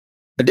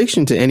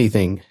Addiction to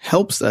anything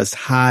helps us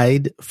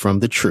hide from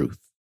the truth.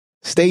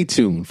 Stay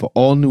tuned for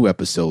all new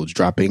episodes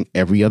dropping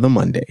every other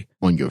Monday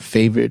on your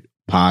favorite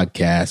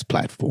podcast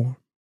platform.